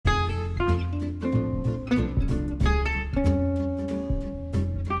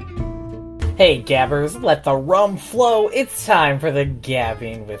Hey gabbers, let the rum flow. It's time for the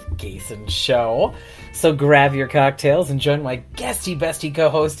Gabbing with Gason show. So grab your cocktails and join my guesty bestie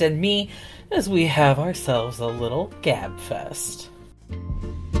co-host and me as we have ourselves a little gab fest.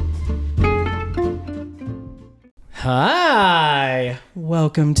 Hi!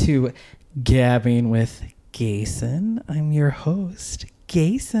 Welcome to Gabbing with Gason. I'm your host,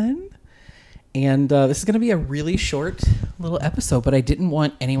 Gason. And this is going to be a really short little episode, but I didn't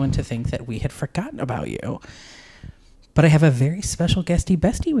want anyone to think that we had forgotten about you. But I have a very special guesty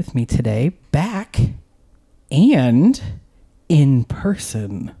bestie with me today, back and in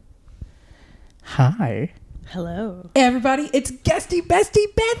person. Hi. Hello. Everybody, it's guesty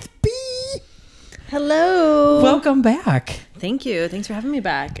bestie Beth B. Hello. Welcome back. Thank you. Thanks for having me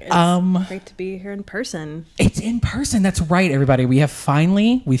back. It's great to be here in person. It's in person. That's right, everybody. We have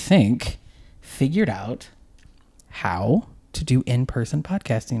finally, we think, figured out how to do in-person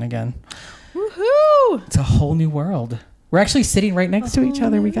podcasting again. Woohoo! It's a whole new world. We're actually sitting right next to each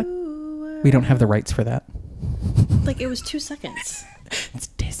other. We don't have the rights for that. Like, it was 2 seconds. It's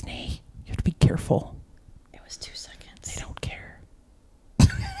Disney. You have to be careful. It was 2 seconds. They don't care.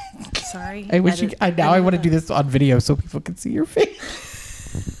 Sorry. I wish I want to do this on video so people can see your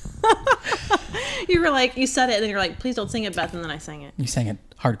face. You were like, you said it and then you're like, please don't sing it, Beth, and then I sang it. You sang it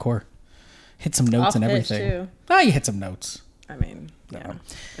hardcore. Hit some notes and everything. Too. Oh, you hit some notes. I mean, yeah.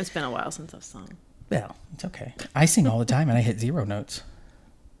 It's been a while since I've sung. Well, it's okay. I sing all the time and I hit 0 notes.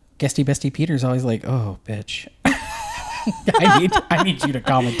 Guesty Bestie Peter's always like, oh, bitch. I need you to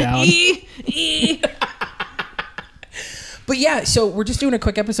calm it down. But yeah, so we're just doing a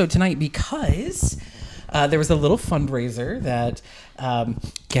quick episode tonight because there was a little fundraiser that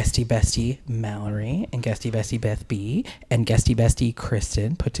Guesty Bestie Mallory and Guesty Bestie Beth B and Guesty Bestie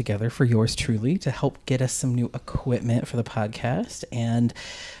Kristen put together for yours truly to help get us some new equipment for the podcast. And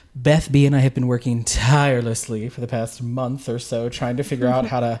Beth B and I have been working tirelessly for the past month or so trying to figure out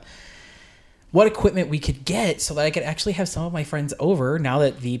what equipment we could get so that I could actually have some of my friends over now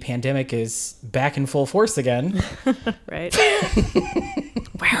that the pandemic is back in full force again. Right.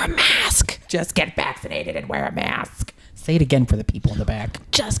 Wear a mask. Just get vaccinated and wear a mask. Say it again for the people in the back.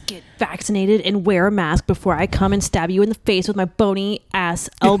 Just get vaccinated and wear a mask before I come and stab you in the face with my bony ass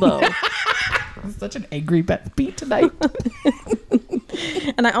elbow. Such an angry Beth B tonight.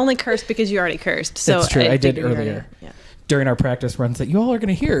 And I only cursed because you already cursed. So that's true. I did earlier. Yeah. During our practice runs that you all are going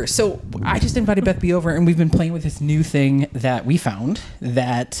to hear. So I just invited Beth B over and we've been playing with this new thing that we found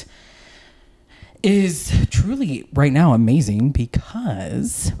that is truly right now amazing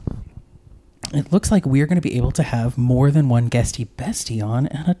because it looks like we're going to be able to have more than one guesty bestie on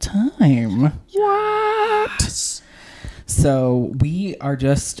at a time. What? So we are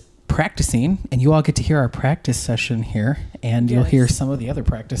just practicing and you all get to hear our practice session here and you'll hear some of the other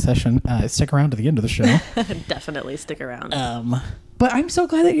practice session. Stick around to the end of the show. Definitely stick around. But I'm so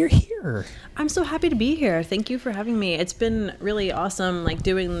glad that you're here. I'm so happy to be here. Thank you for having me. It's been really awesome, like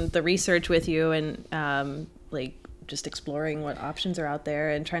doing the research with you and like just exploring what options are out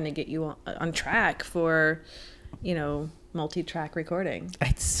there and trying to get you on track for, multi-track recording.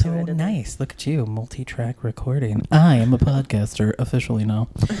 It's so nice. Look at you, multi-track recording. I am a podcaster officially now.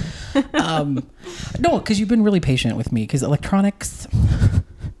 No, because you've been really patient with me because electronics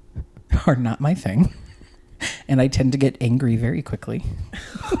are not my thing. And I tend to get angry very quickly.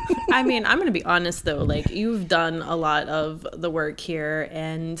 I mean, I'm going to be honest, though. Like, you've done a lot of the work here,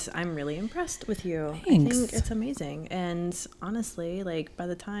 and I'm really impressed with you. Thanks. I think it's amazing. And honestly, like, by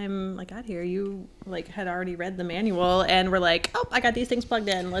the time I got here, you, like, had already read the manual and were like, oh, I got these things plugged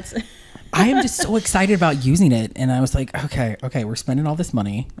in. Let's... I am just so excited about using it. And I was like, okay, we're spending all this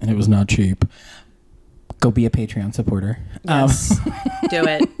money. And it was not cheap. Go be a Patreon supporter. Yes, do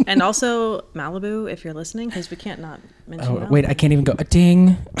it. And also Malibu, if you're listening, because we can't not mention Malibu. Wait, I can't even go.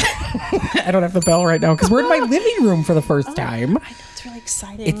 Ding. I don't have the bell right now because we're in my living room for the first time. I know, it's really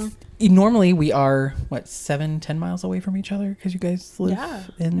exciting. Normally we are, 7-10 miles away from each other because you guys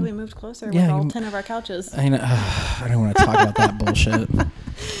live in... we moved closer with all 10 of our couches. I know. I don't want to talk about that bullshit.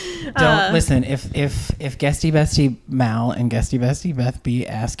 Don't listen. If Guesty Bestie Mal and Guesty Bestie Beth B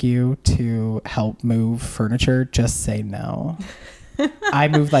ask you to help move furniture, just say no. I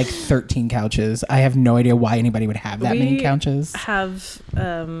moved like 13 couches. I have no idea why anybody would have that many couches. We have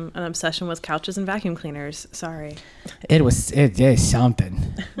an obsession with couches and vacuum cleaners. Sorry. It is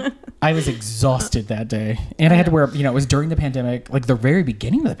something. I was exhausted that day. And I had to wear, it was during the pandemic, like the very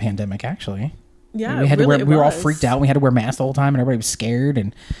beginning of the pandemic, actually. Yeah, we had to really wear, we were all was. freaked out. We had to wear masks the whole time, and everybody was scared.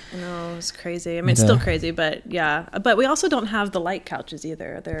 And No, it's crazy. I mean, it's still crazy, but yeah. But we also don't have the light couches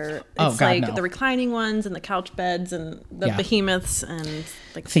either. It's like the reclining ones and the couch beds and the behemoths and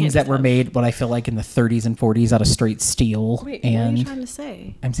like things that were made, what I feel like in the 30s and 40s out of straight steel. Wait, and what are you trying to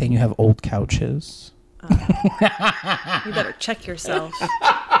say? I'm saying you have old couches. You better check yourself.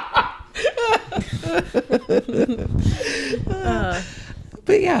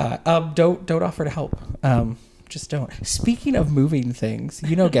 But yeah, don't offer to help. Just don't. Speaking of moving things,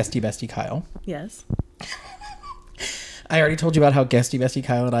 you know Guesty Bestie Kyle. Yes. I already told you about how Guesty Bestie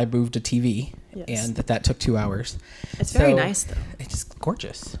Kyle and I moved a TV, Yes. and that took 2 hours. It's very nice, though. It's just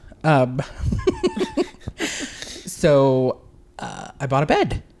gorgeous. So I bought a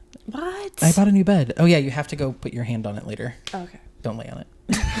bed. What? I bought a new bed. Oh yeah, you have to go put your hand on it later. Okay. Don't lay on it.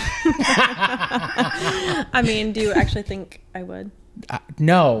 I mean, do you actually think I would?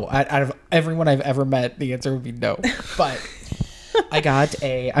 No. Out of everyone I've ever met, the answer would be no. But I got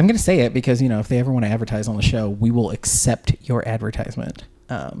I'm going to say it because, if they ever want to advertise on the show, we will accept your advertisement.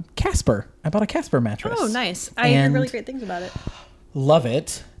 Casper. I bought a Casper mattress. Oh, nice. I heard really great things about it. Love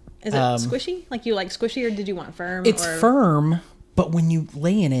it. Is it squishy? Like you like squishy, or did you want firm? It's firm, but when you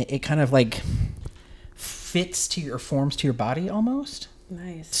lay in it, it kind of like fits to your, forms to your body almost.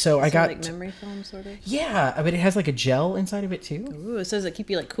 Nice. So I got like memory foam sort of. Yeah, but it has like a gel inside of it too. Ooh, so does it keep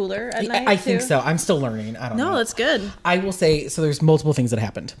you like cooler at night? I think so. I'm still learning. I don't know. No, that's good. I will say, so there's multiple things that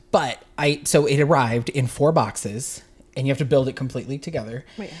happened, but so it arrived in 4 boxes, and you have to build it completely together.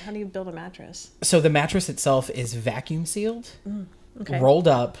 Wait, how do you build a mattress? So the mattress itself is vacuum sealed, Okay. rolled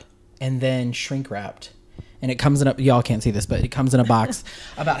up, and then shrink wrapped, and it comes in a, y'all can't see this, but it comes in a box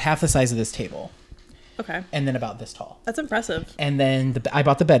about half the size of this table. Okay. And then about this tall. That's impressive. And then I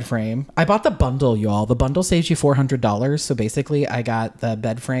bought the bed frame. I bought the bundle, y'all. The bundle saves you $400. So basically, I got the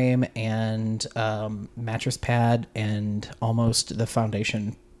bed frame and mattress pad and almost the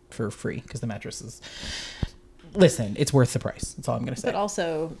foundation for free because the mattress is. Listen, it's worth the price. That's all I'm gonna say. But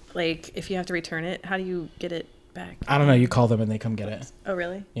also, like, if you have to return it, how do you get it back? I don't know. You call them and they come get it. Oh,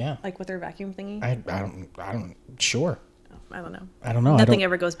 really? Yeah. Like with their vacuum thingy? I don't. Sure. I don't know. I don't know. Nothing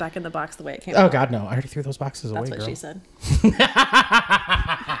ever goes back in the box the way it came Oh out. God, no! I already threw those boxes away. That's what girl. she said.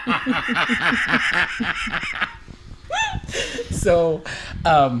 So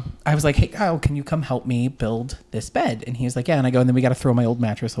I was like, hey, Kyle, can you come help me build this bed? And he was like, yeah. And I go, and then we got to throw my old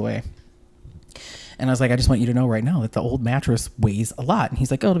mattress away. And I was like, I just want you to know right now that the old mattress weighs a lot. And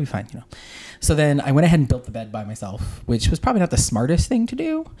he's like, oh, it'll be fine, So then I went ahead and built the bed by myself, which was probably not the smartest thing to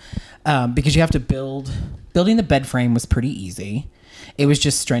do because you have to building the bed frame was pretty easy. It was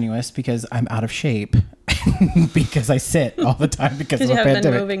just strenuous because I'm out of shape because I sit all the time because of you a have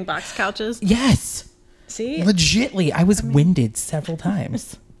pandemic. been moving box couches? Yes. See? Legitly, I was winded several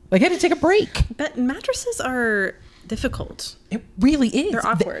times. Like I had to take a break. But mattresses are difficult. It really is. They're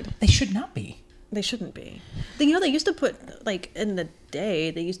awkward. They should not be. They shouldn't be. They used to put, like, in the day,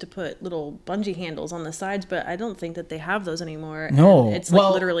 they used to put little bungee handles on the sides, but I don't think that they have those anymore. No. And it's,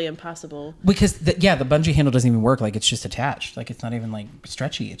 like, literally impossible. Because, the bungee handle doesn't even work. Like, it's just attached. Like, it's not even, like,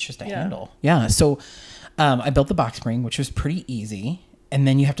 stretchy. It's just a handle. Yeah. So, I built the box spring, which was pretty easy. And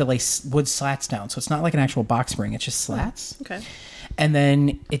then you have to lay wood slats down. So, it's not like an actual box spring. It's just slats. Okay. And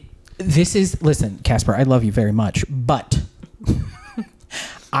then listen, Casper, I love you very much, but...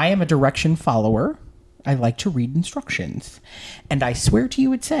 I am a direction follower. I like to read instructions. And I swear to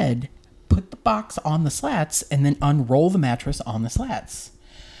you it said, put the box on the slats and then unroll the mattress on the slats.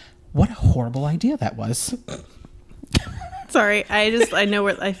 What a horrible idea that was. Sorry,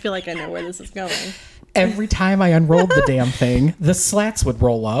 I feel like I know where this is going. Every time I unrolled the damn thing, the slats would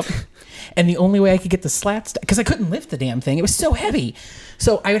roll up. And the only way I could get the slats, because I couldn't lift the damn thing, it was so heavy.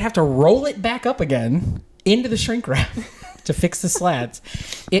 So I would have to roll it back up again into the shrink wrap. To fix the slats.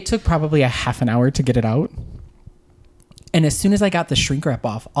 It took probably a half an hour to get it out. And as soon as I got the shrink wrap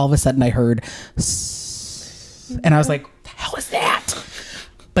off, all of a sudden I heard and I was like, what the hell is that?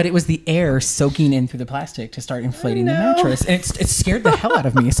 But it was the air soaking in through the plastic to start inflating the mattress. And it scared the hell out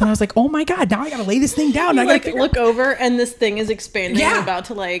of me. So I was like, oh my God, now I got to lay this thing down. You look over and this thing is expanding and about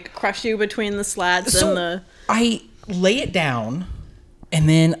to like crush you between the slats and the... I lay it down. And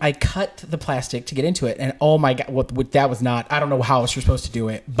then I cut the plastic to get into it. And oh my God, what that was not, I don't know how else you're supposed to do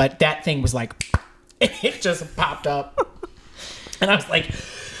it. But that thing was like, it just popped up. And I was like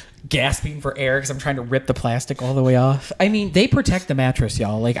gasping for air because I'm trying to rip the plastic all the way off. I mean, they protect the mattress,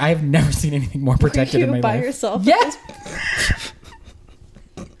 y'all. Like, I've never seen anything more protected in my life. By yourself? Yes.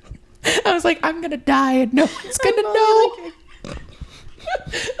 I was like, I'm going to die and no one's going to know.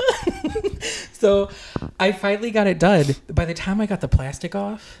 So I finally got it done. By the time I got the plastic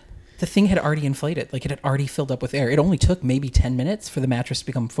off, the thing had already inflated. Like, it had already filled up with air. It only took maybe 10 minutes for the mattress to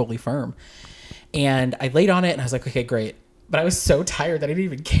become fully firm. And I laid on it and I was like, okay, great. But I was so tired that I didn't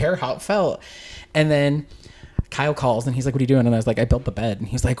even care how it felt. And then Kyle calls and he's like, what are you doing? And I was like, I built the bed. And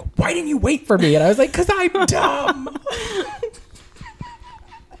he's like, why didn't you wait for me? And I was like, because I'm dumb.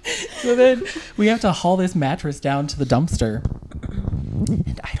 So then we have to haul this mattress down to the dumpster.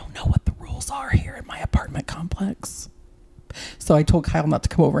 And I don't know what the rules are here in my apartment complex. So I told Kyle not to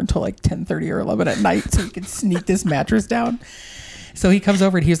come over until like 10:30 or 11 at night so he could sneak this mattress down. So he comes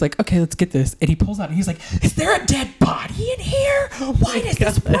over and he's like, okay, let's get this. And he pulls out and he's like, is there a dead body in here? Why does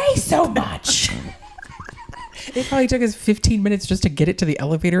this weigh so much? It probably took us 15 minutes just to get it to the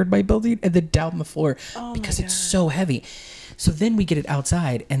elevator in my building and then down the floor because it's so heavy. So then we get it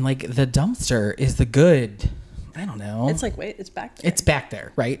outside and like the dumpster is the good, I don't know. It's like, wait, it's back there. It's back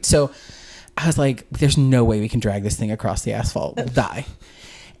there, right? So I was like, there's no way we can drag this thing across the asphalt. We'll die.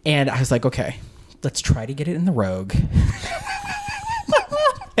 And I was like, okay, let's try to get it in the Rogue.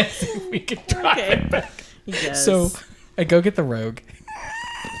 And see if we can drive it back. Yes. So I go get the Rogue.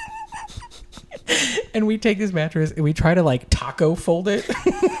 And we take this mattress and we try to like taco fold it.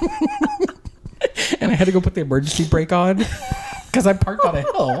 And I had to go put the emergency brake on because I'm parked on a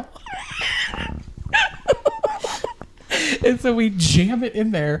hill. And so we jam it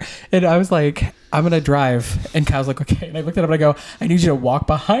in there. And I was like, I'm going to drive. And Kyle's like, okay. And I looked at him and I go, I need you to walk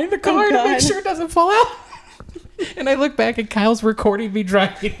behind the car to make sure it doesn't fall out. And I look back and Kyle's recording me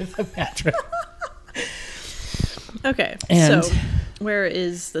driving with the mattress. Okay. And so where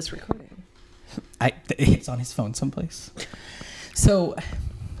is this recording? It's on his phone someplace. So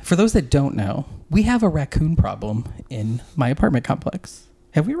for those that don't know, we have a raccoon problem in my apartment complex.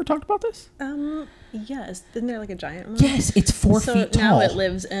 Have we ever talked about this? Yes. Isn't there like a giant one? Yes, it's 4 feet tall. So now it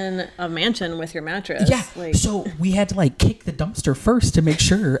lives in a mansion with your mattress. Yeah. Like, So we had to like kick the dumpster first to make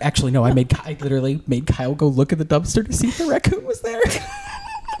sure. Actually, no, I literally made Kyle go look at the dumpster to see if the raccoon was there.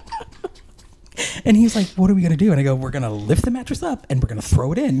 And he's like, what are we going to do? And I go, we're going to lift the mattress up and we're going to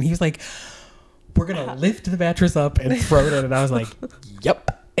throw it in. And he's like, we're going to lift the mattress up and throw it in. And I was like,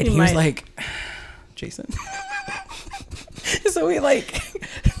 yep. And he was like, Jason. So we like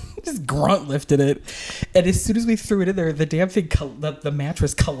just grunt lifted it. And as soon as we threw it in there, the damn thing, the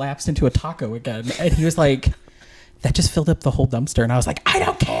mattress collapsed into a taco again. And he was like, that just filled up the whole dumpster. And I was like, I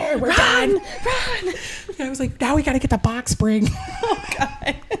don't care. We're done. Run. And I was like, now we got to get the box spring. Oh,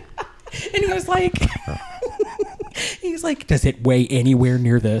 God. And he was like, does it weigh anywhere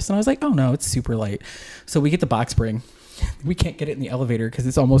near this? And I was like, oh no, it's super light. So we get the box spring. We can't get it in the elevator because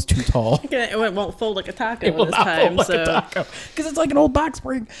it's almost too tall. It won't fold like a taco It will this not time. fold like a taco because it's like an old box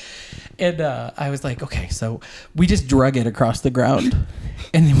spring. And I was like, okay, so we just drug it across the ground.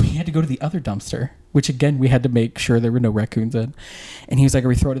 And then we had to go to the other dumpster, which again, we had to make sure there were no raccoons in. And he was like, are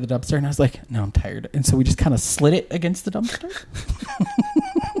we throwing it to the dumpster? And I was like, no, I'm tired. And so we just kind of slid it against the dumpster.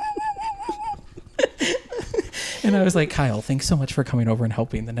 And I was like, Kyle, thanks so much for coming over and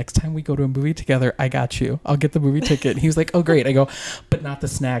helping. The next time we go to a movie together, I got you. I'll get the movie ticket. And he was like, oh, great. I go, but not the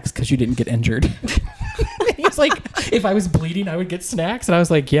snacks because you didn't get injured. He was like, if I was bleeding, I would get snacks. And I was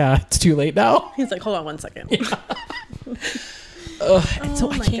like, yeah, it's too late now. He's like, hold on one second. Yeah. And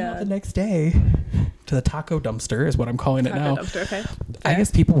so I came out the next day to the taco dumpster is what I'm calling it now. Dumpster, okay. I guess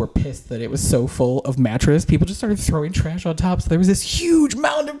people were pissed that it was so full of mattress. People just started throwing trash on top. So there was this huge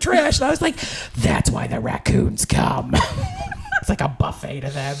mound of trash. And I was like, that's why the raccoons come. It's like a buffet to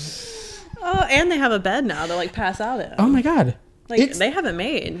them. Oh, and they have a bed now to like pass out in. Oh my God. Like they have it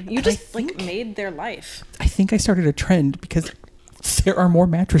made. You just like made their life. I think I started a trend because there are more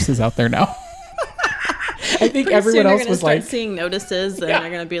mattresses out there now. I think Pretty everyone soon else was like seeing notices and they're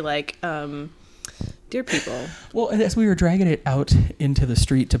gonna be like, dear people. Well, as we were dragging it out into the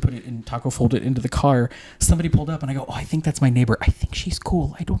street to put it in taco fold it into the car, somebody pulled up and I go, oh, I think that's my neighbor. I think she's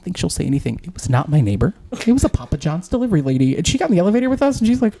cool. I don't think she'll say anything. It was not my neighbor. It was a Papa John's delivery lady. And she got in the elevator with us and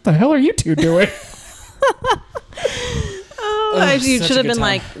she's like, what the hell are you two doing? You should have been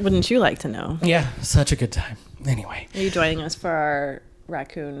like, wouldn't you like to know? Yeah, such a good time. Anyway. Are you joining us for our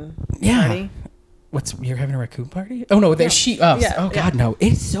raccoon party? You're having a raccoon party? Oh no, there's God, no.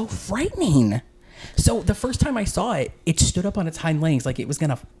 It's so frightening. So the first time I saw it, it stood up on its hind legs like it was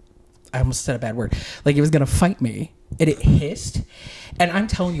gonna, I almost said a bad word, like it was gonna fight me. And it hissed. And I'm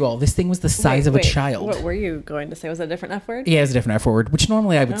telling you all, this thing was the size of a child. What were you going to say? Was that a different F word? Yeah, it's a different F word, which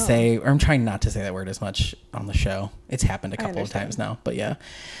normally I would say, or I'm trying not to say that word as much on the show. It's happened a couple of times now, but yeah.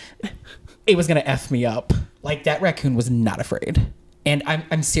 It was gonna F me up. Like that raccoon was not afraid. And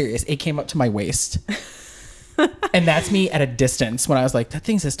I'm serious. It came up to my waist. And that's me at a distance when I was like, that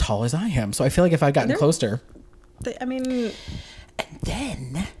thing's as tall as I am. So I feel like if I'd gotten closer. I mean. And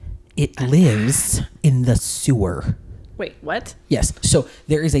then It lives in the sewer. Wait, what? Yes. So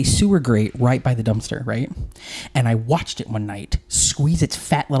there is a sewer grate right by the dumpster, right? And I watched it one night squeeze its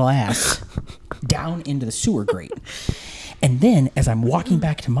fat little ass down into the sewer grate. And then as I'm walking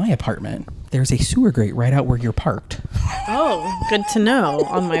back to my apartment, there's a sewer grate right out where you're parked. Oh, good to know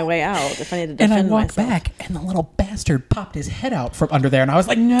on my way out if I need to defend And I walked myself. back, and the little bastard popped his head out from under there. And I was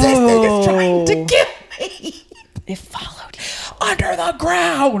like, No. this thing is trying to kill me. It followed you. Under the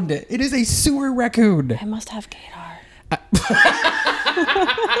ground. It is a sewer raccoon. I must have gaydar.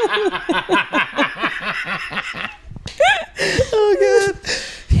 Oh, God.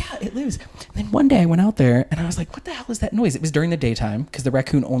 Yeah, it lives. And then one day I went out there and I was like, what the hell is that noise? It was during the daytime because the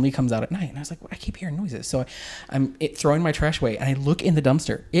raccoon only comes out at night. And I was like, well, I keep hearing noises. So I'm throwing my trash away and I look in the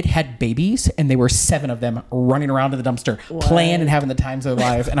dumpster. It had babies and there were 7 of them running around in the dumpster, playing and having the times of their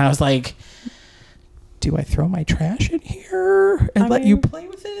life. And I was like, do I throw my trash in here and let you play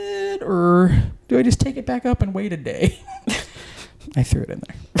with it? Or do I just take it back up and wait a day? I threw it in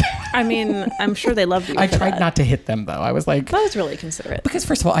there. I mean, I'm sure they loved you. I tried not to hit them, though. I was like... That was really considerate. Because,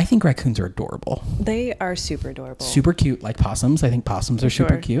 first of all, I think raccoons are adorable. They are super adorable. Super cute, like possums. I think possums are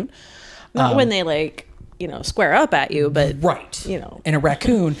super cute. Not when they, square up at you, but... Right. And a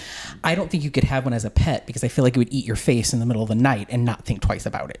raccoon, I don't think you could have one as a pet because I feel like it would eat your face in the middle of the night and not think twice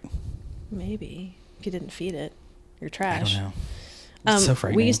about it. Maybe. If you didn't feed it. Your trash. I don't know. It's so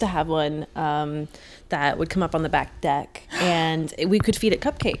frightening. We used to have one that would come up on the back deck, and we could feed it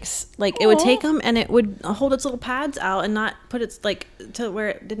cupcakes. It would take them, and it would hold its little pads out and not put its to where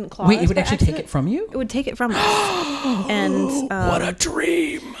it didn't claw. Wait, it would actually take it from you? It would take it from us. And what a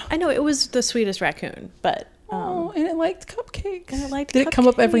dream! I know, it was the sweetest raccoon, but and it liked cupcakes. Did it come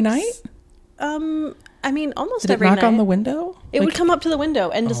up every night? I mean, almost Did it every knock night. on the window? It would come up to the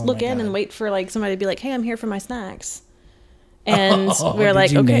window and just look in God. and wait for somebody to be like, "Hey, I'm here for my snacks." And we were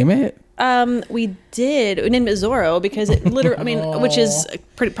did you okay. name it? We did. We named it Zorro because it literally, which is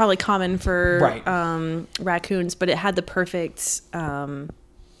probably common for raccoons, but it had the perfect Zorro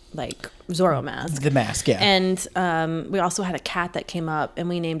mask. The mask, yeah. And we also had a cat that came up, and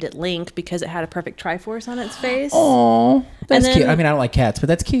we named it Link because it had a perfect Triforce on its face. Oh, that's then, cute. I mean, I don't like cats, but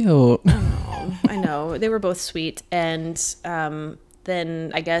that's cute. I know. They were both sweet. And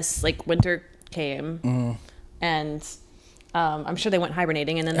then I guess winter came, and I'm sure they went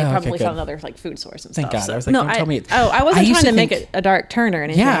hibernating, and then they probably found another food source and Thank stuff. God. I was like, don't tell me. I wasn't trying to make it a dark turn or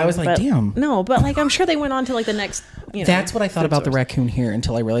anything. Yeah, I was like, damn. No, but I'm sure they went on to the next. That's what I thought about the raccoon here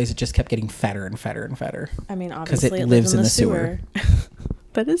until I realized it just kept getting fatter and fatter and fatter. I mean, obviously it lives in the sewer.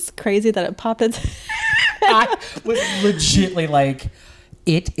 But it's crazy that it popped its. I was legitly like,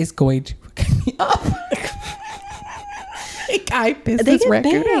 it is going to fuck me up. I pissed They this get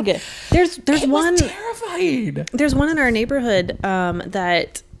raccoon big. up. There's one. Was terrified. There's one in our neighborhood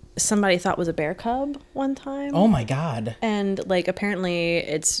that somebody thought was a bear cub one time. Oh my God. And apparently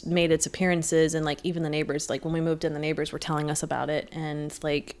it's made its appearances, and even the neighbors, when we moved in, the neighbors were telling us about it, and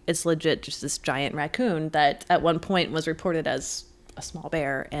it's legit just this giant raccoon that at one point was reported as a small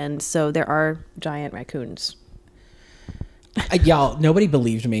bear, and so there are giant raccoons. Y'all, nobody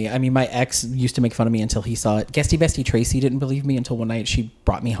believed me. I mean, my ex used to make fun of me until he saw it. Guesty Bestie Tracy didn't believe me until one night she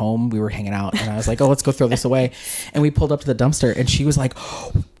brought me home. We were hanging out and I was like, oh, let's go throw this away. And we pulled up to the dumpster and she was like,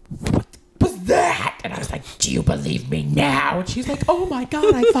 what was that? And I was like, do you believe me now? And she's like, oh my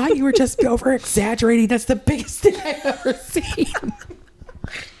God, I thought you were just over exaggerating. That's the biggest thing I've ever seen.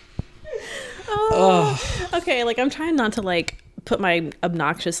 Okay, I'm trying not to put my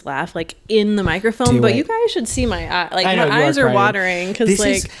obnoxious laugh in the microphone, Do but it. you guys should see my eye. I know, my eyes are crying. watering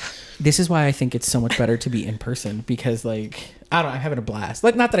because this is why I think it's so much better to be in person because I don't know, I'm having a blast.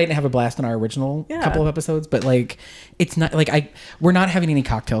 Not that I didn't have a blast in our original couple of episodes, but it's not we're not having any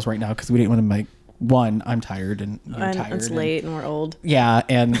cocktails right now because we didn't want to one, I'm tired and you're tired. It's late and we're old. Yeah,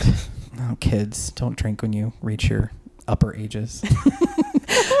 and kids, don't drink when you reach your upper ages.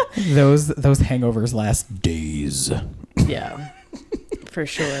 Those hangovers last days. Yeah. For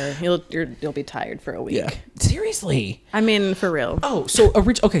sure. You'll be tired for a week. Yeah. Seriously. I mean, for real. Oh, so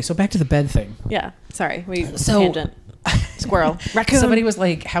so back to the bed thing. Yeah. Sorry. Tangent. Squirrel. Raccoon. Somebody was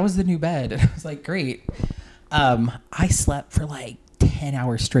like, how was the new bed? And I was like, great. I slept for 10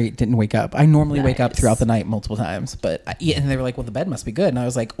 hours straight, didn't wake up. I normally wake up throughout the night multiple times, but and they were like, well, the bed must be good. And I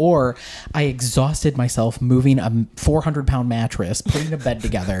was like, or I exhausted myself moving a 400-pound mattress, putting a bed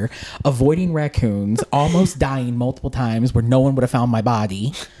together, avoiding raccoons, almost dying multiple times where no one would have found my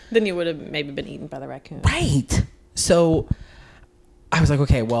body. Then you would have maybe been eaten by the raccoon. Right. So I was like,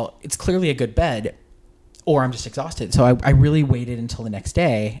 okay, well, it's clearly a good bed or I'm just exhausted. So I really waited until the next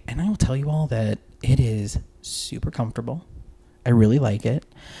day, and I will tell you all that it is super comfortable. I really like it.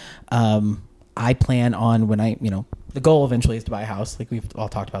 I plan on when the goal eventually is to buy a house. Like we've all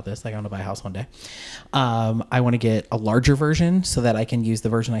talked about this. Like I want to buy a house one day. I want to get a larger version so that I can use the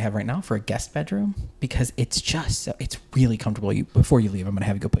version I have right now for a guest bedroom because it's really comfortable. Before you leave, I'm going to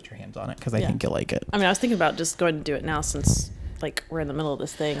have you go put your hands on it because I think you'll like it. I mean, I was thinking about just going to do it now since like we're in the middle of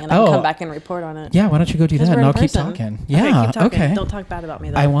this thing and I'll come back and report on it. Yeah, why don't you go do that and I'll keep talking. Yeah, keep talking. Okay. Don't talk bad about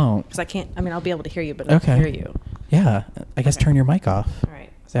me though. I won't. Because I can't, I mean, I'll be able to hear you, but not hear you. Yeah, I guess turn your mic off. All right.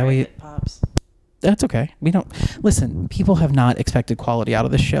 That way it pops. That's okay. We don't listen. People have not expected quality out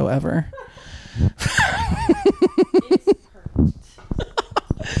of this show ever.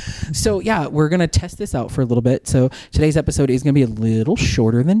 So yeah, we're gonna test this out for a little bit. So today's episode is gonna be a little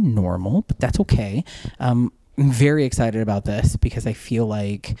shorter than normal, but that's okay. I'm very excited about this because I feel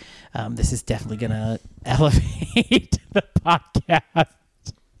like this is definitely gonna elevate the podcast.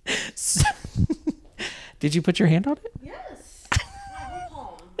 So, did you put your hand on it? Yes. I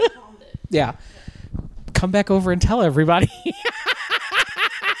palmed it. Yeah. Come back over and tell everybody.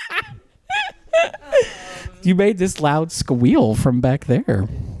 You made this loud squeal from back there.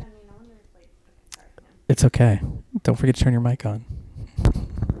 It's okay. Don't forget to turn your mic on.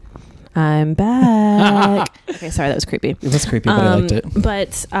 I'm back. Okay, sorry, that was creepy. It was creepy, but I liked it.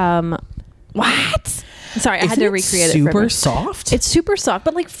 But what? Sorry, I had to recreate it. Super soft? It's super soft,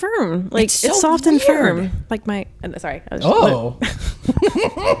 but like firm. Like it's so soft weird. and firm. Like my. Sorry. I was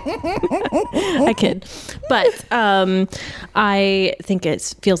I kid, but I think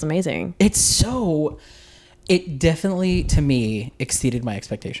it feels amazing. It definitely, to me, exceeded my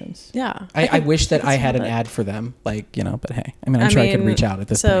expectations. Yeah. I wish that I had an ad for them, but hey, I'm sure I could reach out at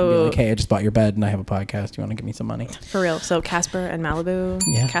this point and be like, hey, I just bought your bed and I have a podcast. You want to give me some money? For real. So Casper and Malibu.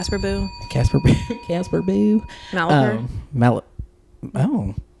 Yeah. Casper Boo. Casper Boo. Malibu.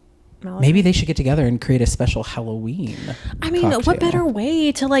 Malibu. Maybe they should get together and create a special Halloween. I mean, cocktail. what better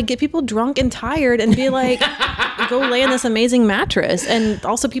way to like get people drunk and tired and be like, go lay in this amazing mattress? And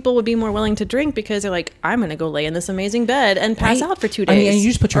also people would be more willing to drink because they're like, I'm going to go lay in this amazing bed and pass out for 2 days. I mean, you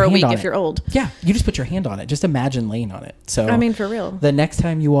just put your hand or a week on if it. You're old. Yeah, you just put your hand on it. Just imagine laying on it. So I mean, for real. The next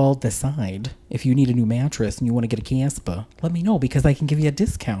time you all decide if you need a new mattress and you want to get a Casper, let me know because I can give you a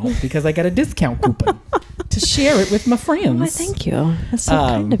discount because I got a discount coupon to share it with my friends. Why, thank you. That's so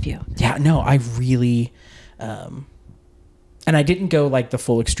kind of you. Yeah, no, I really, and I didn't go like the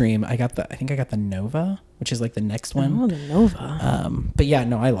full extreme. I think I got the Nova, which is like the next one. Oh, the Nova. But yeah,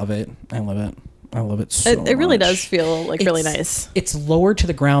 no, I love it. I love it so It really much. does feel like really nice. It's lower to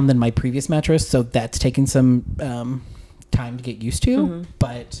the ground than my previous mattress, so that's taken some time to get used to. Mm-hmm.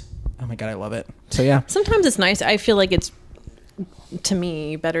 But oh my god, I love it. So yeah, sometimes it's nice. I feel like it's, to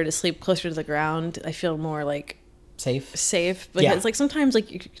me, better to sleep closer to the ground. I feel more like safe because like sometimes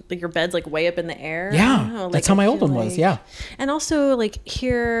like your bed's like way up in the air. Yeah, I don't know, like, that's how my I old feel one was. Yeah, and also like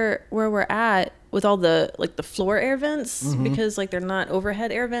here where we're at with all the like the floor air vents, Mm-hmm. because like they're not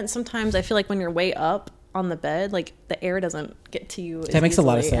overhead air vents. Sometimes I feel like when you're way up on the bed, like the air doesn't get to you. That makes a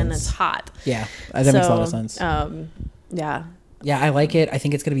lot of sense, and it's hot. Yeah, that makes a lot of sense. Yeah, I like it. I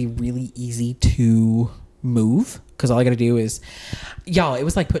think it's gonna be really easy to move because all I got to do is, y'all, it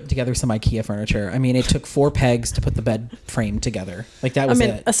was like putting together some IKEA furniture. I mean, it took 4 pegs to put the bed frame together. Like that was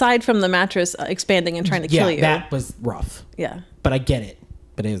it. Aside from the mattress expanding and trying to kill you. That was rough. Yeah. But I get it.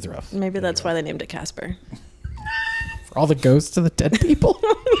 But it is rough. Maybe that's why they named it Casper. For all the ghosts of the dead people.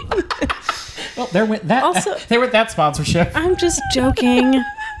 Well, there went that. Also, there went that sponsorship. I'm just joking.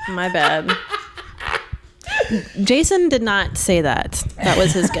 My bad. Jason did not say that. That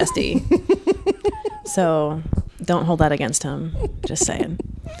was his guestie. So don't hold that against him. Just saying.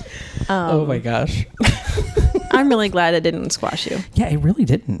 Oh my gosh. I'm really glad it didn't squash you. Yeah, it really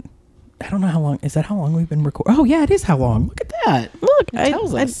didn't. I don't know how long. Is that how long we've been recording? Oh yeah, it is how long. Look at that. Look, it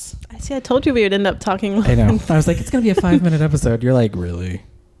tells us. I see. I told you we would end up talking. I know. I was like, it's gonna be a 5-minute episode. You're like, really?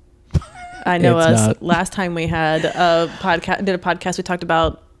 I know It's us. not. Last time we had a podcast, we talked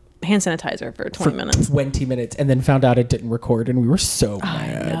about hand sanitizer for 20 minutes. 20 minutes, and then found out it didn't record, and we were so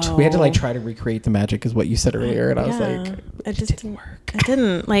mad. We had to like try to recreate the magic, is what you said earlier, and I was like, it just didn't work. It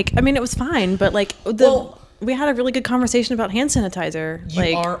didn't. Like, I mean, it was fine, but like we had a really good conversation about hand sanitizer.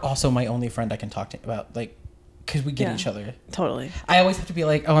 You are also my only friend I can talk to about, like, because we get each other. Totally. I always have to be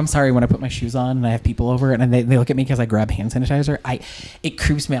like, oh, I'm sorry when I put my shoes on and I have people over and they look at me because I grab hand sanitizer. It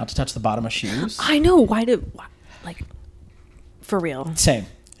creeps me out to touch the bottom of shoes. I know. Why, for real. Same.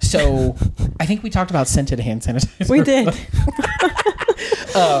 So I think we talked about scented hand sanitizer. We did.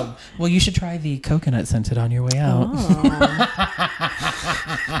 Well, you should try the coconut scented on your way out.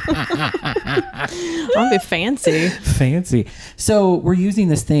 I'll be fancy. Fancy. So we're using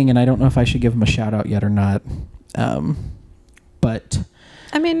this thing, and I don't know if I should give them a shout out yet or not. but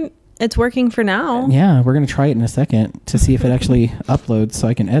I mean, it's working for now. yeah, we're going to try it in a second to see if it actually uploads so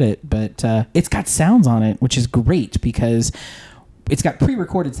I can edit. But it's got sounds on it, which is great because it's got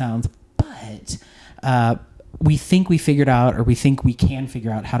pre-recorded sounds, but we think we figured out, or we think we can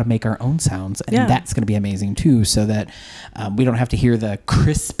figure out how to make our own sounds. And that's going to be amazing too, so that we don't have to hear the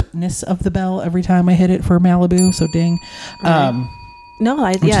crispness of the bell every time I hit it for Malibu. So ding. No,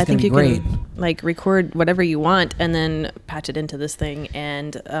 I think you great. can like record whatever you want and then patch it into this thing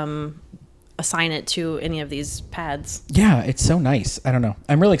and assign it to any of these pads. Yeah, it's so nice. I don't know.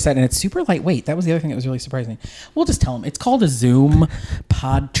 I'm really excited. And it's super lightweight. That was the other thing that was really surprising. We'll just tell them. It's called a Zoom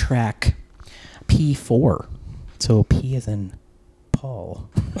PodTrack P4. So P as in Paul.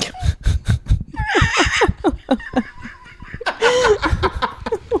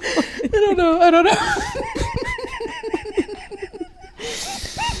 I don't know.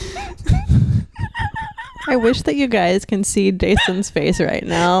 I wish that you guys can see Jason's face right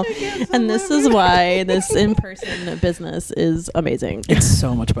now. And this is why this in-person business is amazing. It's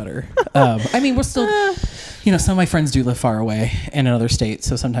so much better. I mean, we're still, some of my friends do live far away in another state,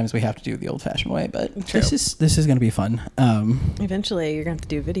 so sometimes we have to do the old-fashioned way. But this is going to be fun. Eventually, you're going to have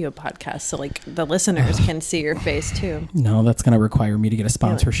to do video podcasts so like the listeners can see your face too. No, that's going to require me to get a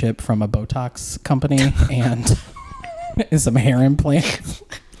sponsorship from a Botox company and some hair implants.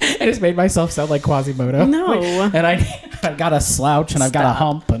 I just made myself sound like Quasimodo. No. And I've got a slouch and I've got a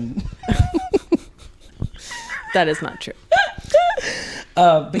hump. And that is not true.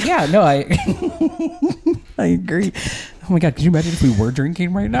 But yeah, no, I agree. Oh my God, could you imagine if we were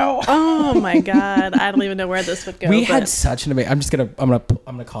drinking right now? Oh my God, I don't even know where this would go. We had such an amazing. I'm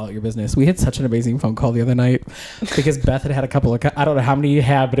gonna call out your business. We had such an amazing phone call the other night because Beth had a couple of. I don't know how many you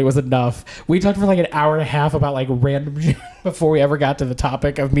had, but it was enough. We talked for like an hour and a half about like random shit before we ever got to the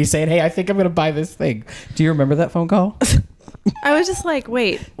topic of me saying, "Hey, I think I'm gonna buy this thing." Do you remember that phone call? I was just like,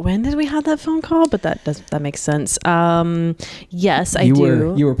 wait, when did we have that phone call? But that makes sense. Yes, I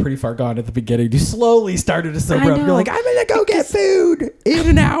do. You were pretty far gone at the beginning. You slowly started to sober up. You're like, I'm gonna go get food in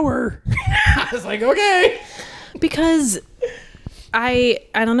an hour. I was like, okay. Because I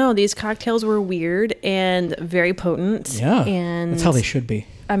don't know, these cocktails were weird and very potent. Yeah, and that's how they should be.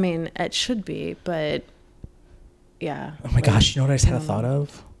 I mean, it should be, but yeah. Oh my gosh, you know what I just had a thought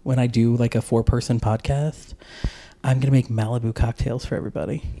of? When I do like a 4-person podcast, I'm going to make Malibu cocktails for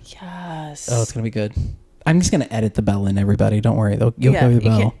everybody. Yes. Oh, it's going to be good. I'm just going to edit the bell in, everybody. Don't worry. You'll hear the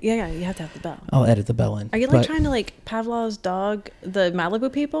bell. You have to have the bell. I'll edit the bell in. Are you like trying to like Pavlov's dog, the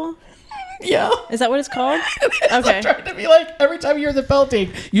Malibu people? Yeah. Is that what it's called? Okay. I'm trying to be like, every time you hear the bell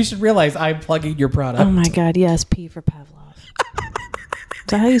ding, you should realize I'm plugging your product. Oh my God. Yes. P for Pavlov. Is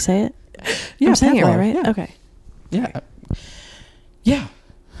that how you say it? Yeah. I'm saying Pavlov, it right? Yeah. Okay. Yeah. Yeah.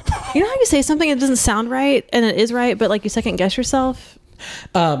 You know how you say something that doesn't sound right and it is right, but like you second guess yourself?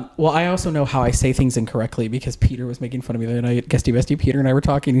 Well, I also know how I say things incorrectly because Peter was making fun of me the other night. Guesty Bestie Peter and I were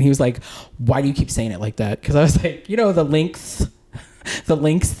talking and he was like, why do you keep saying it like that? Because I was like, the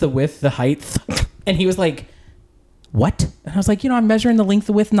length, the width, the height. And he was like, what? And I was like, I'm measuring the length,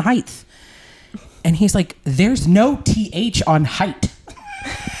 the width, and the height. And he's like, there's no TH on height.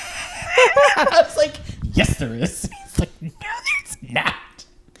 I was like, yes, there is. He's like, no, there's not.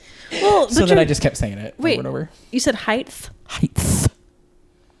 Well, so then I just kept saying it over and over. You said height? Height.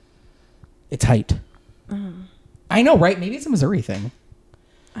 It's height. I know, right? Maybe it's a Missouri thing.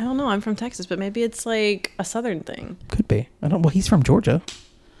 I don't know. I'm from Texas, but maybe it's like a Southern thing. Could be. I don't. Well, he's from Georgia.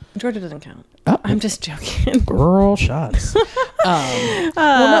 Georgia doesn't count. Oh. I'm just joking. Girl shots.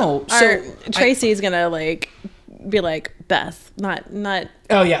 Well, no. So Tracy's gonna like be like Beth, not.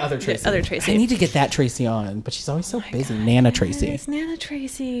 Oh yeah, other Tracy. Other Tracy. I need to get that Tracy on, but she's always so busy. God, Nana Tracy. It's Nana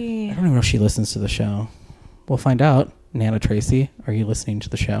Tracy. I don't even know if she listens to the show. We'll find out. Nana Tracy, are you listening to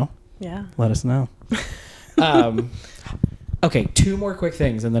the show? Yeah. Let us know. Okay, 2 more quick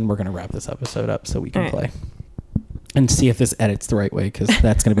things, and then we're gonna wrap this episode up so we can play and see if this edits the right way because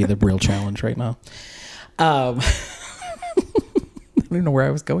that's gonna be the real challenge right now. I don't even know where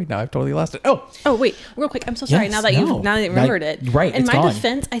I was going now. I've totally lost it. Oh wait, real quick. I'm so sorry. Yes, now that you remembered it. Right. In it's my gone.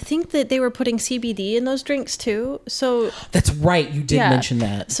 defense, I think that they were putting CBD in those drinks too. So that's right. You did mention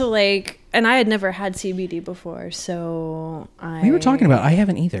that. So like, and I had never had CBD before. So we were talking about. I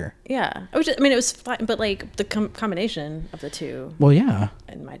haven't either. Yeah. It was fine, but like the combination of the two. Well, yeah.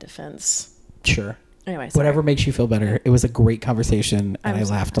 In my defense. Sure. Anyway, whatever makes you feel better. It was a great conversation, and I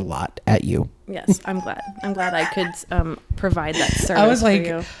laughed a lot at you. Yes, I'm glad. I'm glad I could provide that service. I was like, for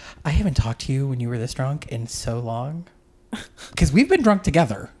you. I haven't talked to you when you were this drunk in so long, because we've been drunk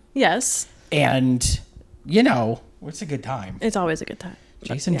together. Yes. And it's a good time. It's always a good time.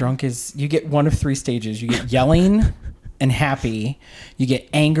 Jason drunk is you get one of 3 stages. You get yelling, and happy, you get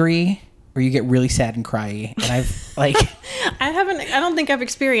angry, or you get really sad and cry. And I've like I don't think I've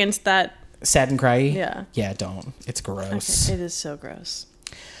experienced that. sad and cry. Yeah, don't. It's gross. Okay. It is so gross.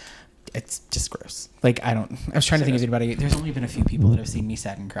 It's just gross. Like, I was trying to think of anybody. There's only been a few people that have seen me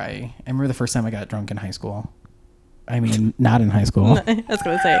sad and cry. I remember the first time I got drunk in high school. I mean, not in high school. I was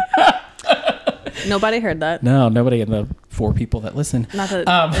going to say. Nobody heard that. No, nobody in the 4 people that listen. Not that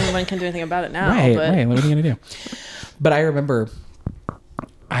anyone can do anything about it now. Right. But. What are you going to do? But I remember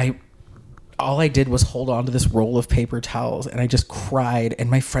all I did was hold on to this roll of paper towels, and I just cried, and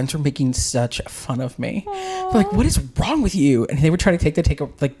my friends were making such fun of me. They're like, what is wrong with you? And they would try to take the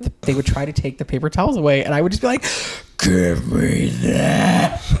paper towels away, and I would just be like, give me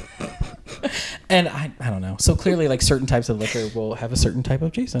that. And I don't know. So clearly, like, certain types of liquor will have a certain type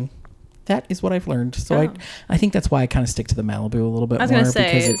of Jason. That is what I've learned. So I think that's why I kind of stick to the Malibu a little bit more, because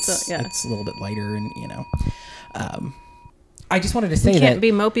it's a little bit lighter, and I just wanted to say that you can't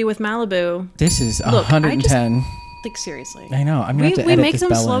be mopey with Malibu. This is 110. Like, seriously. I know. I'm gonna have to we edit make this some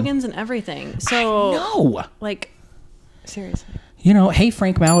bell slogans and everything. So no, like, seriously. Hey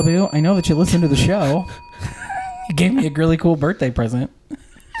Frank Malibu, I know that you listen to the show. You gave me a really cool birthday present.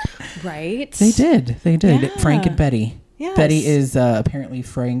 Right? They did. Yeah. Frank and Betty. Yes. Betty is apparently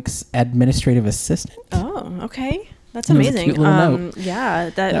Frank's administrative assistant. Oh, okay. That's And it was a amazing. cute little note. Yeah,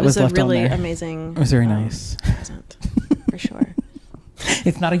 that was was a left on really there. amazing. It was very nice. Present, for sure.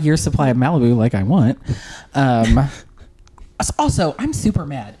 It's not a year's supply of Malibu like I want. Also, I'm super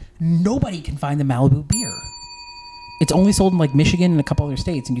mad. Nobody can find the Malibu beer. It's only sold in like Michigan and a couple other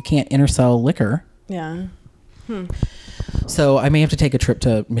states, and you can't intersell liquor. Yeah. So I may have to take a trip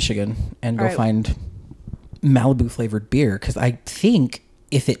to Michigan and go find Malibu flavored beer, because I think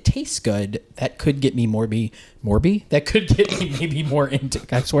if it tastes good, that could get me that could get me maybe more into,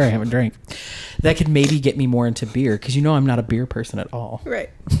 I swear I haven't drank. That could maybe get me more into beer, because I'm not a beer person at all. Right.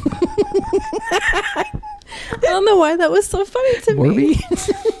 I don't know why that was so funny to me.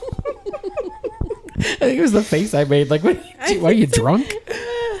 I think it was the face I made. Like, why are you drunk?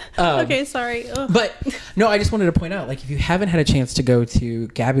 Okay, sorry. Ugh. But no, I just wanted to point out, like, if you haven't had a chance to go to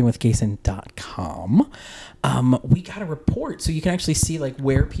gabbingwithgason.com, we got a report, so you can actually see like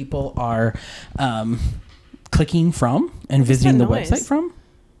where people are clicking from and visiting the website from.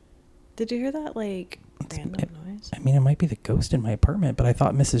 Did you hear that? Like, random noise? I mean, it might be the ghost in my apartment, but I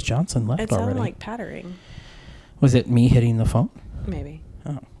thought Mrs. Johnson left already. It sounded like pattering. Was it me hitting the phone? Maybe.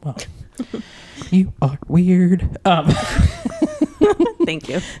 Oh, well. You are weird. Thank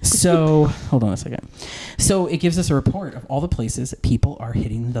you. So, hold on a second. So, it gives us a report of all the places that people are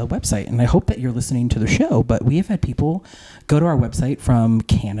hitting the website. And I hope that you're listening to the show, but we have had people go to our website from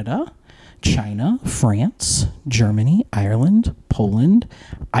Canada, China, France, Germany, Ireland, Poland.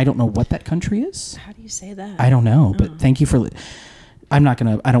 I don't know what that country is. How do you say that? I don't know, but thank you for... I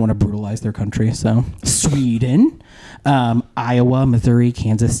don't want to brutalize their country. So, Sweden, Iowa, Missouri,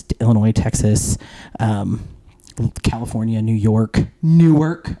 Kansas, Illinois, Texas, California, New York,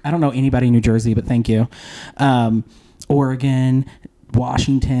 Newark. I don't know anybody in New Jersey, but thank you. Oregon,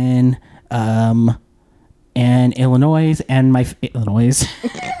 Washington, and Illinois, and Illinois.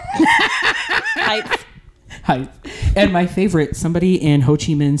 Hi. And my favorite, somebody in Ho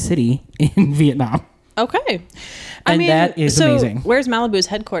Chi Minh City in Vietnam. Okay. And that is amazing. Where's Malibu's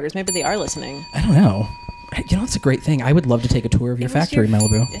headquarters? Maybe they are listening. I don't know. It's a great thing. I would love to take a tour of your factory,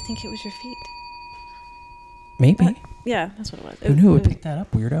 Malibu. I think it was your feet. Maybe. Yeah, that's what it was. Who knew it would pick that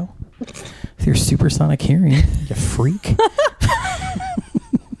up, weirdo? With your supersonic hearing, you freak.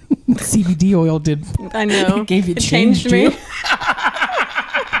 CBD oil did. I know. Gave you it change, changed me.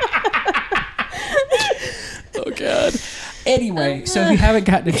 Oh, God. Anyway, so if you haven't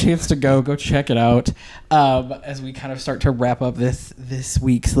gotten a chance to go check it out. As we kind of start to wrap up this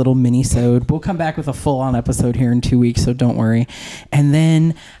week's little mini-sode. We'll come back with a full-on episode here in 2 weeks, so don't worry. And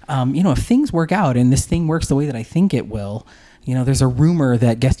then, if things work out and this thing works the way that I think it will, there's a rumor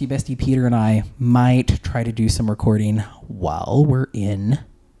that Guesty Bestie Peter and I might try to do some recording while we're in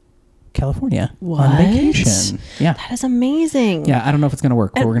California on vacation. Yeah. That is amazing. Yeah, I don't know if it's going to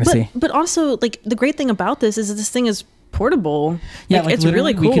work, but we're going to see. But also, like, the great thing about this is that this thing is portable. Yeah, it's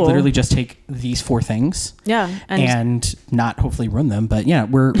really cool. We could literally just take these 4 things. Yeah, and not hopefully ruin them. But yeah,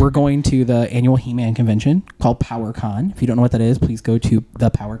 we're going to the annual He-Man convention called PowerCon. If you don't know what that is, please go to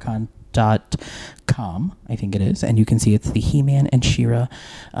thepowercon.com, I think it is, and you can see it's the He-Man and She-Ra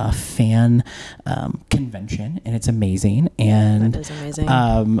fan convention, and it's amazing. And that is amazing.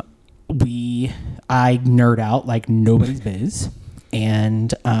 I nerd out like nobody's biz.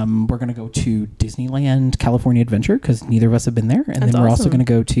 and we're going to go to Disneyland California Adventure because neither of us have been there. And That's then we're also awesome. going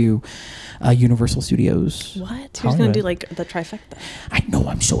to go to Universal Studios. What? You're just Hollywood. gonna do like the trifecta? I know,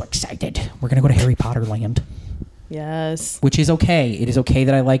 I'm so excited. We're going to go to Harry Potter Land, Yes. which is okay. It is okay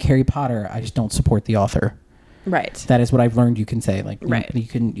that I like Harry Potter. I just don't support the author. Right. That is what I've learned you can say. Like, Right. you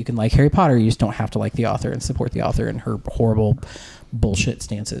can like Harry Potter, you just don't have to like the author and support the author and her horrible bullshit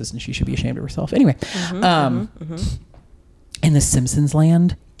stances, and she should be ashamed of herself. Anyway, in the Simpsons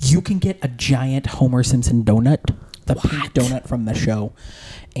land, you can get a giant Homer Simpson donut, the pink donut from the show.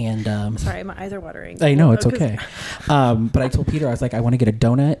 And Sorry, my eyes are watering. I know, it's 'cause- okay. But I told Peter, I was like, I want to get a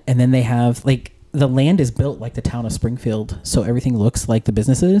donut. And then they have, like, the land is built like the town of Springfield. So everything looks like the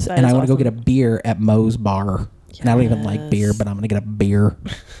businesses. That And is I want to go awesome. get a beer at Moe's Bar. And I don't even like beer, Yes. but I'm going to get a beer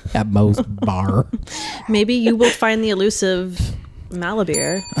at Moe's Bar. Maybe you will find the elusive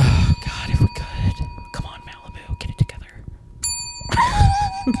Malabeer. Oh, God, if we could. Come on, Malibu, get it together.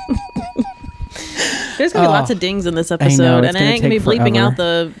 There's gonna be Oh, lots of dings in this know, episode, it's and I gonna ain't gonna be take bleeping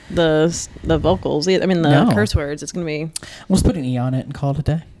forever. out the vocals. I mean the No. curse words. It's gonna be We'll just put an E on it and call it a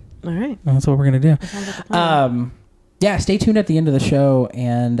day. all right. That's what we're going to do. Sounds like a plan. Yeah, stay tuned at the end of the show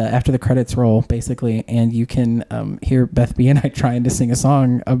and after the credits roll, basically, and you can hear Beth B and I trying to sing a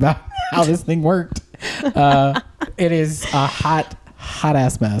song about how this thing worked. It is a hot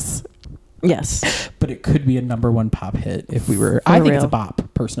ass mess, Yes. but it could be a #1 pop hit if we were. I think it's a real. bop,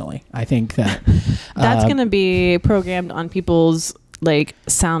 personally. I think that That's gonna be programmed on people's like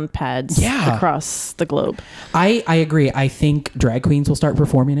sound pads Yeah. across the globe. I agree. I think drag queens will start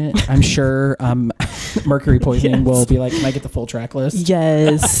performing it. I'm sure Mercury Poisoning Yes. will be like, can I get the full track list?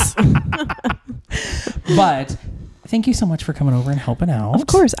 Yes. But thank you so much for coming over and helping out. Of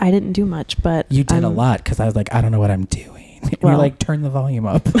course, I didn't do much, but You did a I'm- lot because I was like, I don't know what I'm doing. And Well- you're like, turn the volume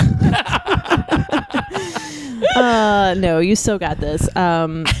up. No, you still got this.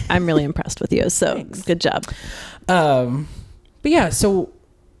 I'm really impressed with you. So Thanks. good job. But yeah, so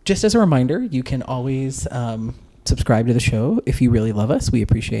just as a reminder, you can always subscribe to the show if you really love us. We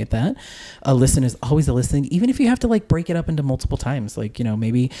appreciate that. A listen is always a listen, even if you have to like break it up into multiple times. Like, you know,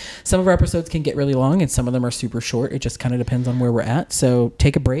 maybe some of our episodes can get really long and some of them are super short. It just kind of depends on where we're at. So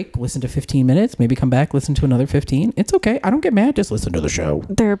take a break, listen to 15 minutes, maybe come back, listen to another 15. It's okay. I don't get mad. Just listen to the show.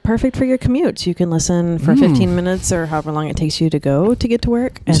 They're perfect for your commute. You can listen for 15 minutes or however long it takes you to go to get to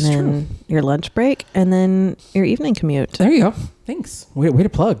work, and This is then your lunch break, and then your evening commute. There you go. Thanks. Way to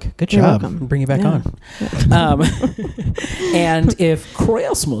plug. Good You're job. welcome. Bring you back Yeah. on. And if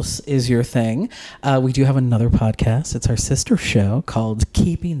Christmas is your thing, we do have another podcast. It's our sister show called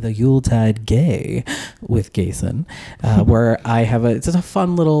Keeping the Yuletide Gay with Gayson, where I have it's just a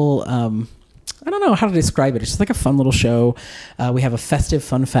fun little, I don't know how to describe it. It's just like a fun little show. We have a festive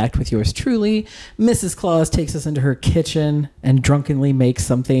fun fact with yours truly. Mrs. Claus takes us into her kitchen and drunkenly makes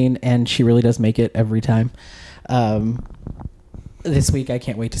something, and she really does make it every time. This week, I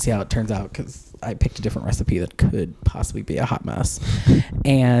can't wait to see how it turns out because I picked a different recipe that could possibly be a hot mess.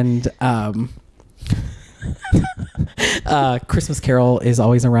 And Christmas Carol is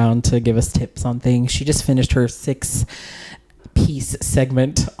always around to give us tips on things. She just finished her 6-piece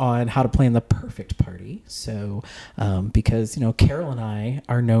segment on how to plan the perfect party. So, because, you know, Carol and I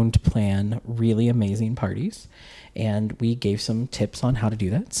are known to plan really amazing parties. And we gave some tips on how to do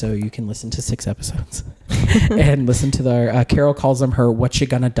that. So you can listen to 6 episodes and listen to the, Carol calls them her what you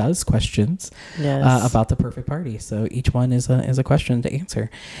gonna does questions Yes. about the perfect party. So each one is a question to answer.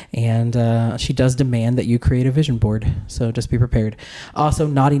 And she does demand that you create a vision board. So just be prepared. Also,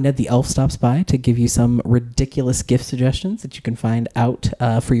 Naughty Ned the Elf stops by to give you some ridiculous gift suggestions that you can find out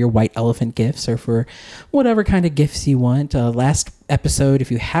for your white elephant gifts or for whatever kind of gifts you want. Last episode, if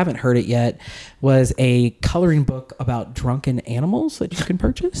you haven't heard it yet, was a coloring book about drunken animals that you can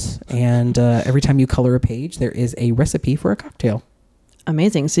purchase. And every time you color a page, there is a recipe for a cocktail.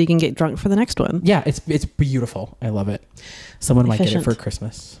 Amazing. So you can get drunk for the next one. Yeah, it's beautiful. I love it. Someone might get it Efficient. for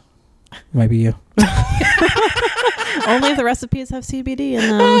Christmas. It might be you. Only if the recipes have CBD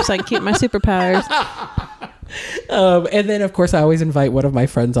in them, so I can keep my superpowers. And then, of course, I always invite one of my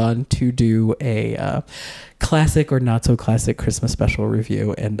friends on to do a classic or not so classic Christmas special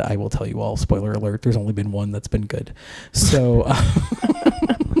review. And I will tell you all, spoiler alert, there's only been one that's been good. So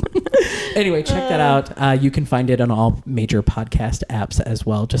anyway, check that out. You can find it on all major podcast apps as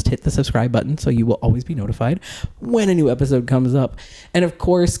well. Just hit the subscribe button so you will always be notified when a new episode comes up. And of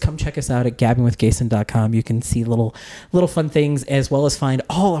course, come check us out at gabbingwithgayson.com. You can see little fun things as well as find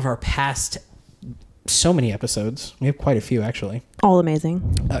all of our past so many episodes. We have quite a few, actually. All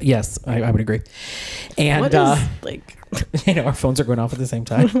amazing. Yes, I would agree. And What is like? you know, our phones are going off at the same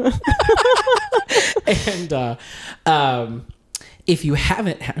time. And if you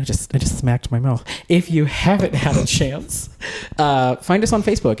haven't, I just smacked my mouth. If you haven't had a chance, find us on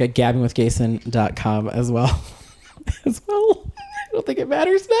Facebook at gabbingwithgason.com as well. I don't think it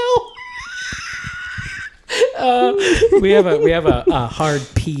matters now. We have a hard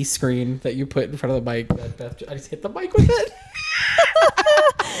P screen that you put in front of the mic. I just hit the mic with it.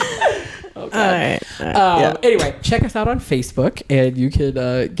 Oh, God. All right. Yeah. Anyway, check us out on Facebook, and you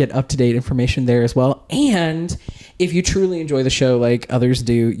can get up-to-date information there as well. And if you truly enjoy the show like others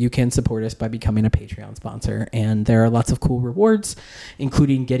do, you can support us by becoming a Patreon sponsor. And there are lots of cool rewards,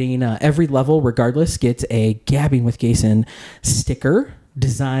 including getting every level, regardless, gets a Gabbing with Gason sticker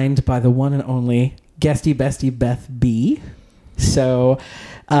designed by the one and only Guesty Bestie Beth B. So,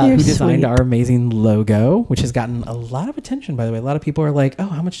 who designed our amazing logo, which has gotten a lot of attention, by the way. A lot of people are like, oh,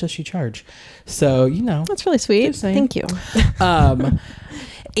 how much does she charge? So, That's really sweet. Thank you. And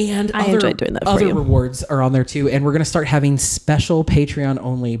I enjoyed doing that for other you. rewards are on there too. And we're going to start having special Patreon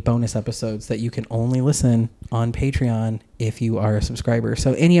only bonus episodes that you can only listen on Patreon if you are a subscriber.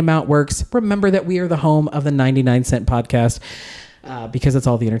 So any amount works. Remember that we are the home of the 99-cent podcast. Because it's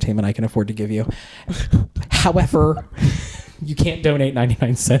all the entertainment I can afford to give you. However, you can't donate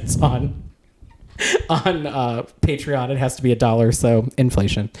 99 cents on Patreon. It has to be $1, so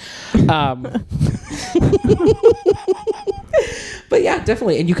inflation. But yeah,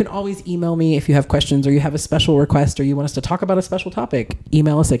 definitely. And you can always email me if you have questions or you have a special request or you want us to talk about a special topic.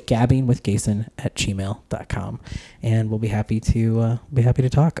 Email us at gabbingwithgason@gmail.com, and we'll be happy to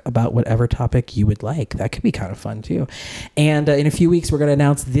talk about whatever topic you would like. That could be kind of fun too. And in a few weeks, we're going to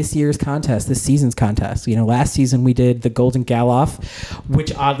announce this season's contest. Last season we did the Golden Galoff,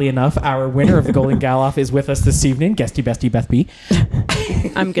 which oddly enough, our winner of the Golden Galoff is with us this evening, Guesty Bestie Beth B.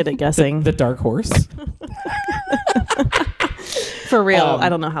 I'm good at guessing. The dark horse. For real, I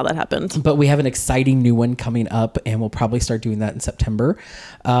don't know how that happened. But we have an exciting new one coming up, and we'll probably start doing that in September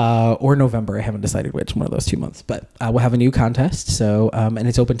or November. I haven't decided which, one of those 2 months. But we'll have a new contest, so and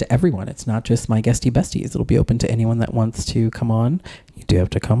it's open to everyone. It's not just my guesty besties. It'll be open to anyone that wants to come on. You do have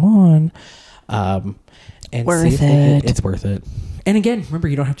to come on. And worth it. It's worth it. And again, remember,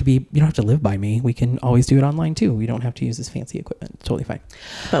 you don't have to live by me. We can always do it online too. We don't have to use this fancy equipment. It's totally fine.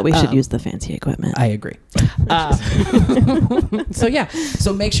 But we should use the fancy equipment. I agree. So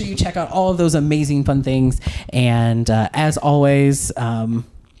make sure you check out all of those amazing fun things. And as always,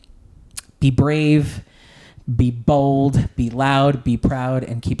 be brave, be bold, be loud, be proud,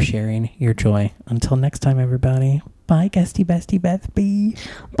 and keep sharing your joy. Until next time, everybody. Bye, Guesty Bestie Beth B.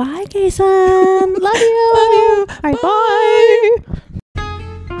 Bye, Gason. Love you. Love you. All right, bye.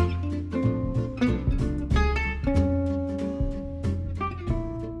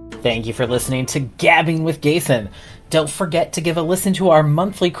 Thank you for listening to Gabbing with Gason. Don't forget to give a listen to our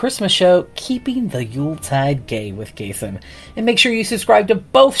monthly Christmas show, Keeping the Yuletide Gay with Gason. And make sure you subscribe to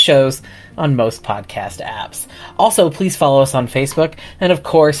both shows on most podcast apps. Also, please follow us on Facebook. And of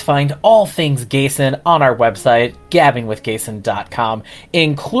course, find all things Gason on our website, gabbingwithgason.com,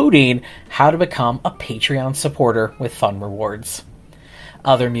 including how to become a Patreon supporter with fun rewards.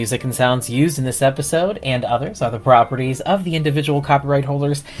 Other music and sounds used in this episode and others are the properties of the individual copyright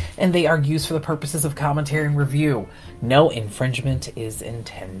holders, and they are used for the purposes of commentary and review. No infringement is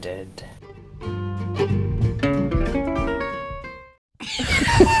intended.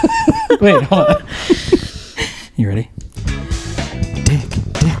 Wait, hold on. You ready?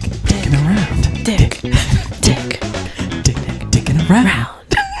 Dicking around. Dicking around.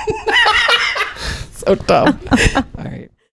 So dumb.